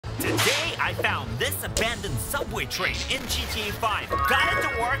Today, I found this abandoned subway train in GTA 5. Got it to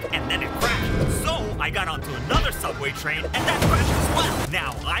work, and then it crashed. So, I got onto another subway train, and that crashed as well.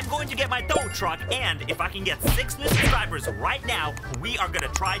 Now, I'm going to get my tow truck, and if I can get 6 new subscribers right now, we are gonna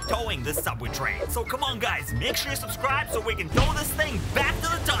try towing this subway train. So come on, guys, make sure you subscribe so we can tow this thing back to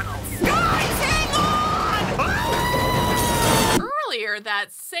the tunnels. Guys, hang on! Earlier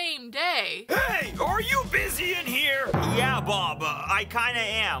that same day. Hey, are you busy in here? Yeah, Bob, I kinda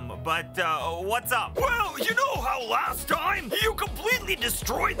am, but what's up? Well, you know how last time you completely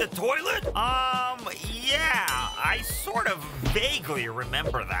destroyed the toilet? Yeah, I sort of vaguely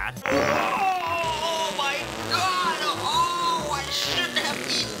remember that. Oh my god! Oh, I shouldn't have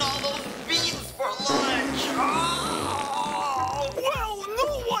eaten all those beans for lunch! Oh! Well,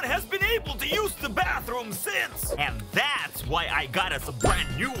 no one has been able to use the bathroom since! And that's why I got us a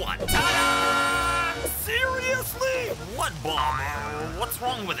brand new one! Ta-da! Seriously? What, Bob? What's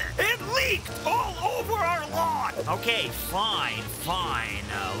wrong with it? It leaked all over our lawn! Okay, fine.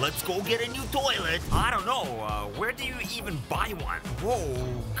 Let's go get a new toilet. I don't know, where do you even buy one?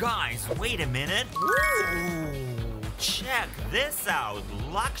 Whoa, guys, wait a minute. Ooh, check this out.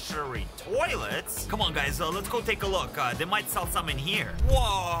 Luxury toilets? Come on, guys, let's go take a look. They might sell some in here.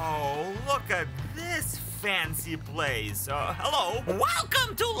 Whoa, look at this fancy place. Hello.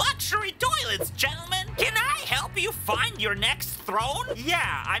 Welcome to Luxury Toilets, gentlemen. Can I help you find your next throne?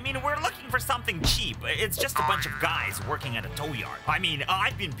 Yeah, I mean, we're looking for something cheap. It's just a bunch of guys working at a tow yard. I mean,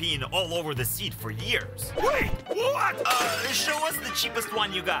 I've been peeing all over the seat for years. Wait, what? Show us the cheapest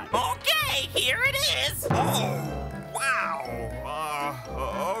one you got. Okay, here it is. Oh, wow.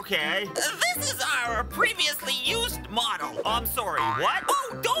 Okay. This is our previously used model. I'm sorry, what?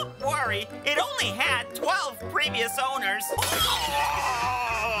 Oh, don't worry. It only had 12 previous owners.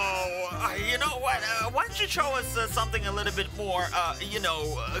 Oh, you know what? Why don't you show us something a little bit more,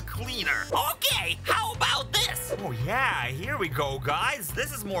 cleaner? Okay, how about this? Oh, yeah, here we go, guys.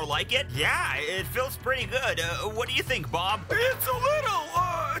 This is more like it. Yeah, it feels pretty good. What do you think, Bob? It's a little,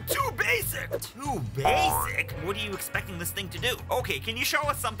 too basic. Too basic? What are you expecting this thing to do? Okay, can you show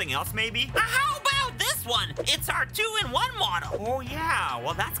us something else, maybe? How about this one? It's our 2-in-1 model. Oh, yeah.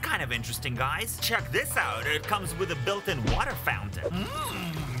 Well, that's kind of interesting, guys. Check this out. It comes with a built-in water fountain.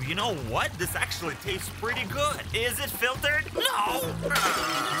 You know what? This actually tastes pretty good. Is it filtered? No.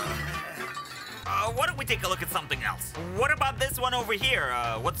 Why don't we take a look at something else? What about this one over here?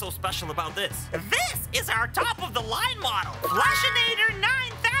 What's so special about this? This is our top-of-the-line model, Flushinator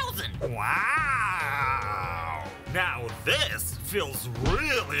 9000. Wow. Now this feels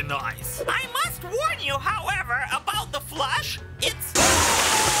really nice. I must warn you, however, about the flush. It's...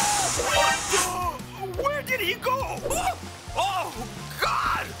 What the... Where did he go? Oh,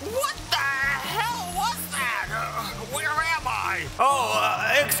 God! What the hell was that? Where am I?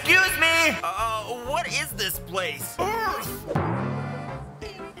 Oh, excuse me! What is this place? Earth!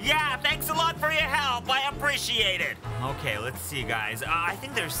 Yeah, thanks a lot for your help. I appreciate it. Okay, let's see, guys. I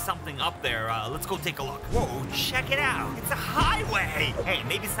think there's something up there. Let's go take a look. Whoa, check it out. It's a highway. Hey,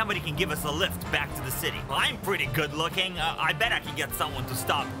 maybe somebody can give us a lift back to the city. I'm pretty good looking. I bet I can get someone to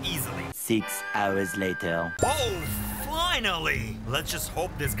stop easily. 6 hours later. Oh, finally! Let's just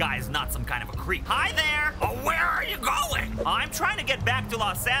hope this guy is not some kind of a creep. Hi there! Where are you going? I'm trying to get back to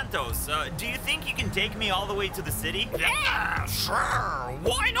Los Santos. Do you think you can take me all the way to the city? Yeah, sure.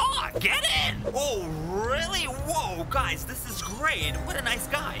 Why not? Get in! Oh, really? Whoa, guys, this is great. What a nice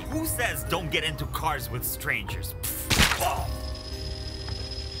guy. Who says don't get into cars with strangers? Oh.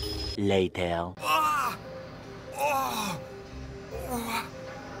 Later.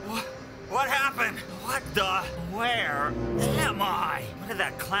 What happened? What the? Where am I? What did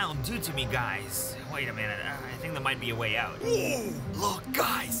that clown do to me, guys? Wait a minute. I think there might be a way out. Ooh, look,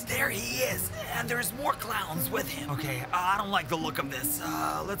 guys. There he is. And there's more clowns with him. Okay, I don't like the look of this.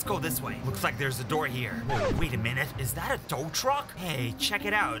 Let's go this way. Looks like there's a door here. Whoa, wait a minute. Is that a tow truck? Hey, check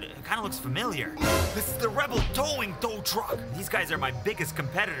it out. It kind of looks familiar. This is the Rebel Towing tow truck. These guys are my biggest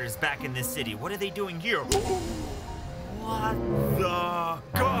competitors back in this city. What are they doing here? What the?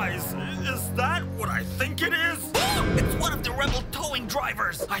 Guys, is that what I think it is? It's one of the Rebel towing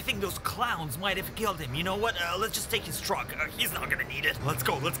drivers. I think those clowns might have killed him. You know what? Let's just take his truck. He's not gonna need it. Let's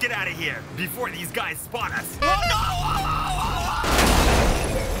go. Let's get out of here before these guys spot us. Oh,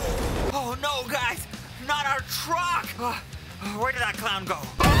 no! Oh, no, guys. Not our truck. Where did that clown go?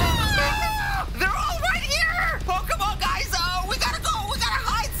 They're all right here. Oh, come on, guys. We gotta go. We gotta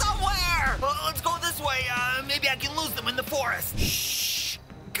hide somewhere. Let's go this way. Maybe I can lose them in the forest. Shh.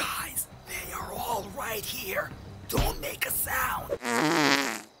 Guys, they are all right here. Don't make a sound.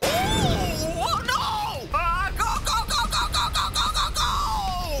 Oh, no! Go, go, go, go, go, go, go, go,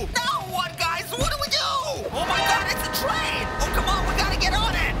 go! No!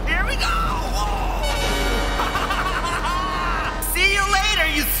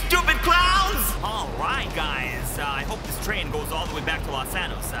 way back to Los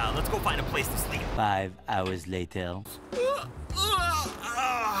Santos. Let's go find a place to sleep. 5 hours later.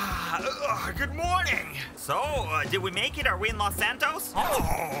 Good morning. So, did we make it? Are we in Los Santos?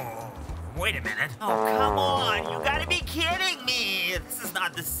 Oh, wait a minute. Oh, come on. You gotta be kidding me. This is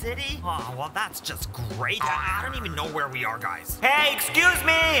not the city. Oh, well, that's just great. I don't even know where we are, guys. Hey, excuse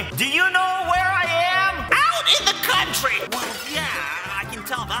me. Do you know where I am? Out in the country. Well, yeah, I can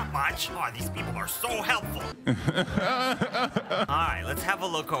tell that much. Oh, these people are so helpful. All right, let's have a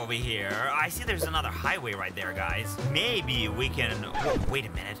look over here. I see there's another highway right there, guys. Maybe we can... Whoa, wait a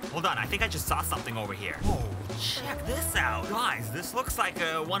minute. Hold on, I think I just saw something over here. Whoa, check this out. Guys, this looks like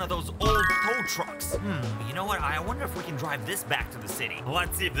one of those old tow trucks. You know what? I wonder if we can drive this back to the city.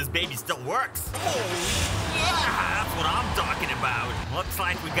 Let's see if this baby still works. Oh, yeah, that's what I'm talking about. Looks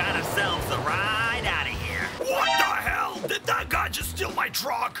like we got ourselves a ride out of here. What the hell? Did that guy just steal my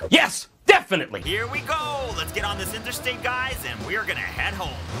truck? Yes, definitely. Here we go. Let's get on this interstate, guys, and we're gonna head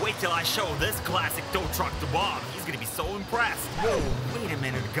home. Wait till I show this classic tow truck to Bob. He's gonna be so impressed. Whoa, wait a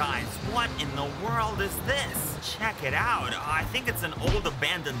minute, guys. What in the world is this? Check it out. I think it's an old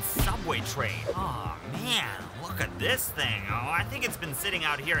abandoned subway train. Oh, man. Look at this thing. Oh, I think it's been sitting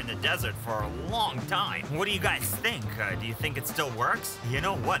out here in the desert for a long time. What do you guys think? Do you think it still works? You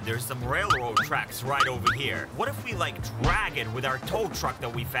know what? There's some railroad tracks right over here. What if we, like, drag it with our tow truck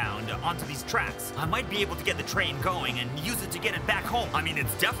that we found onto these tracks? I might be able to get the train going and use it to get it back home. I mean, it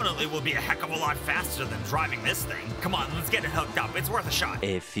definitely will be a heck of a lot faster than driving this thing. Come on, let's get it hooked up. It's worth a shot.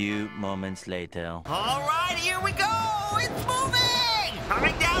 A few moments later. All right, here we go. It's moving.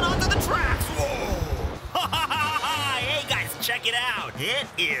 Coming down onto the tracks. Whoa. Hey guys, check it out. It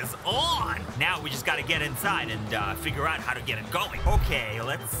is on. Now we just gotta get inside and figure out how to get it going. Okay,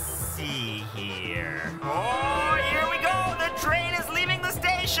 let's see here. Oh, here we go. The train is leaving the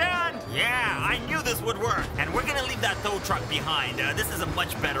station. Yeah, I knew this would work. And we're gonna leave that tow truck behind. This is a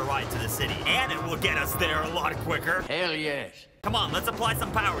much better ride to the city. And it will get us there a lot quicker. Hell yes. Come on, let's apply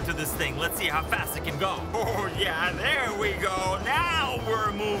some power to this thing. Let's see how fast it can go. Oh, yeah, there we go. Now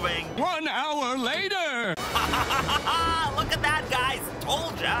we're moving. 1 hour later. Look at that, guys.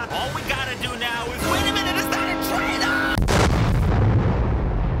 Told ya. All we gotta do now is... Wait a minute, is that a train?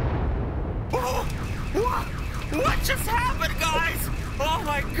 Oh, what just happened, guys? Oh,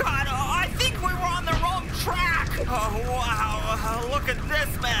 my God. I think we were on the wrong track. Oh, wow. Look at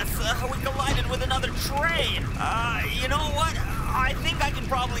this mess. We collided with another train. You know what? I think I can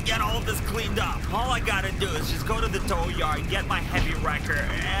probably get all of this cleaned up. All I gotta do is just go to the tow yard, get my heavy wrecker,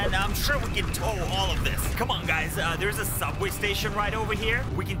 and I'm sure we can tow all of this. Come on, guys. There's a subway station right over here.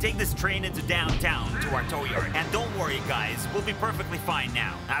 We can take this train into downtown to our tow yard. And don't worry, guys. We'll be perfectly fine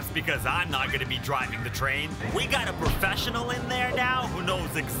now. That's because I'm not gonna be driving the train. We got a professional in there now who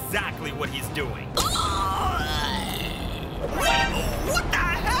knows exactly what he's doing. Wait, what the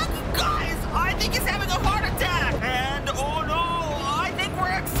heck? Guys, I think he's having a heart attack. And oh no, I think we're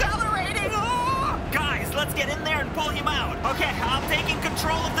accelerating. Oh! Guys, let's get in there and pull him out. Okay, I'm taking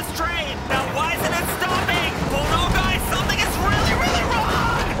control of this train. Now, why isn't it stopping? Oh no, guys, something is really, really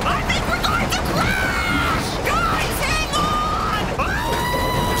wrong. I think we're going to crash. Guys, hang on.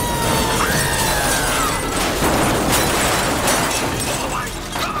 Oh my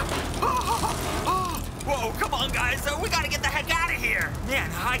God. Whoa, come on, guys. We gotta get the heck out of here. Man,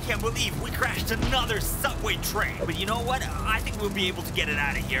 I can't believe we crashed another subway train. But you know what? I think we'll be able to get it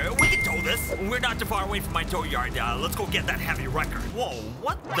out of here. We can tow this. We're not too far away from my tow yard. Let's go get that heavy wrecker. Whoa,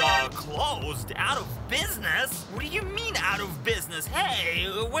 what the? Closed? Out of business? What do you mean out of business? Hey,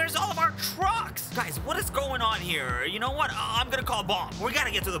 where's all of our trucks? Guys, what is going on here? You know what? I'm gonna call Bob. We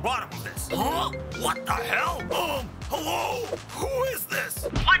gotta get to the bottom of this. Huh? What the hell? Hello? Who is this?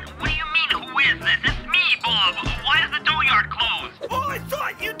 What do you mean, who is this? It's me, Bob. Why is the tow yard closed? Oh, I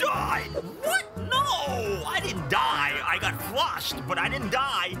thought you died. What? No, I didn't die. I got flushed, but I didn't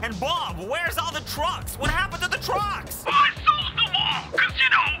die. And Bob, where's all the trucks? What happened to the trucks? I sold them all, because,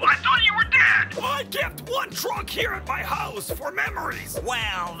 I thought you were dead. I kept one truck here at my house for memories.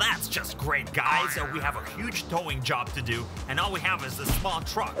 Well, that's just great, guys. We have a huge towing job to do, and all we have is a small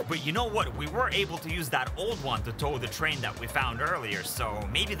truck. But you know what? We were able to use that old one to tow the train that we found earlier, so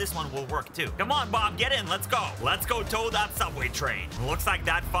maybe this one will work too. Come on, Bob, get in. Let's go. Let's go tow that subway train. Looks like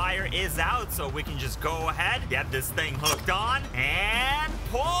that fire is out, so we can just go ahead, get this thing hooked on, and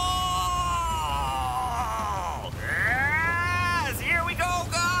pull! Yes! Here we go,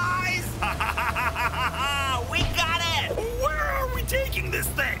 guys! We got it! Where are we taking this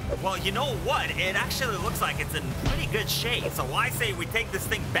thing? Well, you know what? It actually looks like it's in pretty good shape. So I say we take this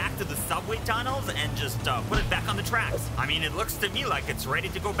thing back to the subway tunnels and just put it back on the tracks. I mean, it looks to me like it's ready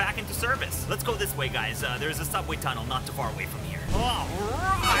to go back into service. Let's go this way, guys. There's a subway tunnel not too far away from here. All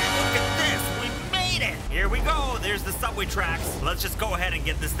right, look at this. We made it. Here we go. There's the subway tracks. Let's just go ahead and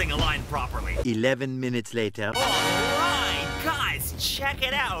get this thing aligned properly. 11 minutes later. All right, guys, check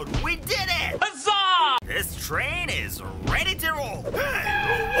it out. We did it. Huzzah! This train is ready to roll.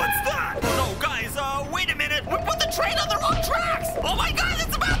 Hey, what's that? No, guys, wait a minute. We put the train on the wrong tracks. Oh my God,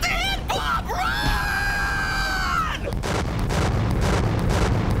 it's about to hit. Bob, run!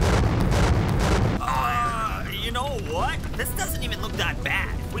 You know what? This doesn't even look that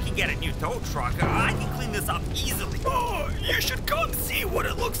bad. If we can get a new tow truck, I can clean this up easily. Oh, you should come see what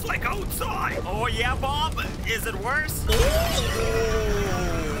it looks like outside. Oh yeah, Bob? Is it worse? This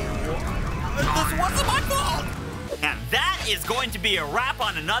wasn't my fault! And that is going to be a wrap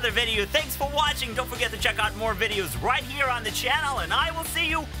on another video. Thanks for watching. Don't forget to check out more videos right here on the channel, and I will see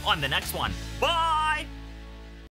you on the next one. Bye!